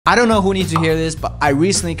I don't know who needs to hear this, but I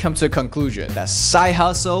recently come to a conclusion that side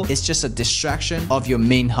hustle is just a distraction of your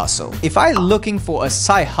main hustle. If I'm looking for a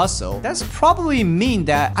side hustle, that's probably mean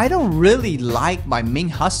that I don't really like my main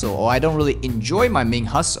hustle or I don't really enjoy my main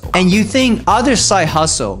hustle. And you think other side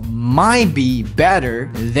hustle might be better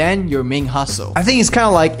than your main hustle. I think it's kind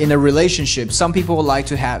of like in a relationship, some people like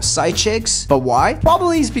to have side chicks, but why?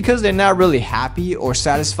 Probably it's because they're not really happy or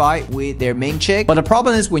satisfied with their main chick. But the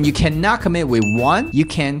problem is when you cannot commit with one, you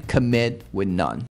can commit with none.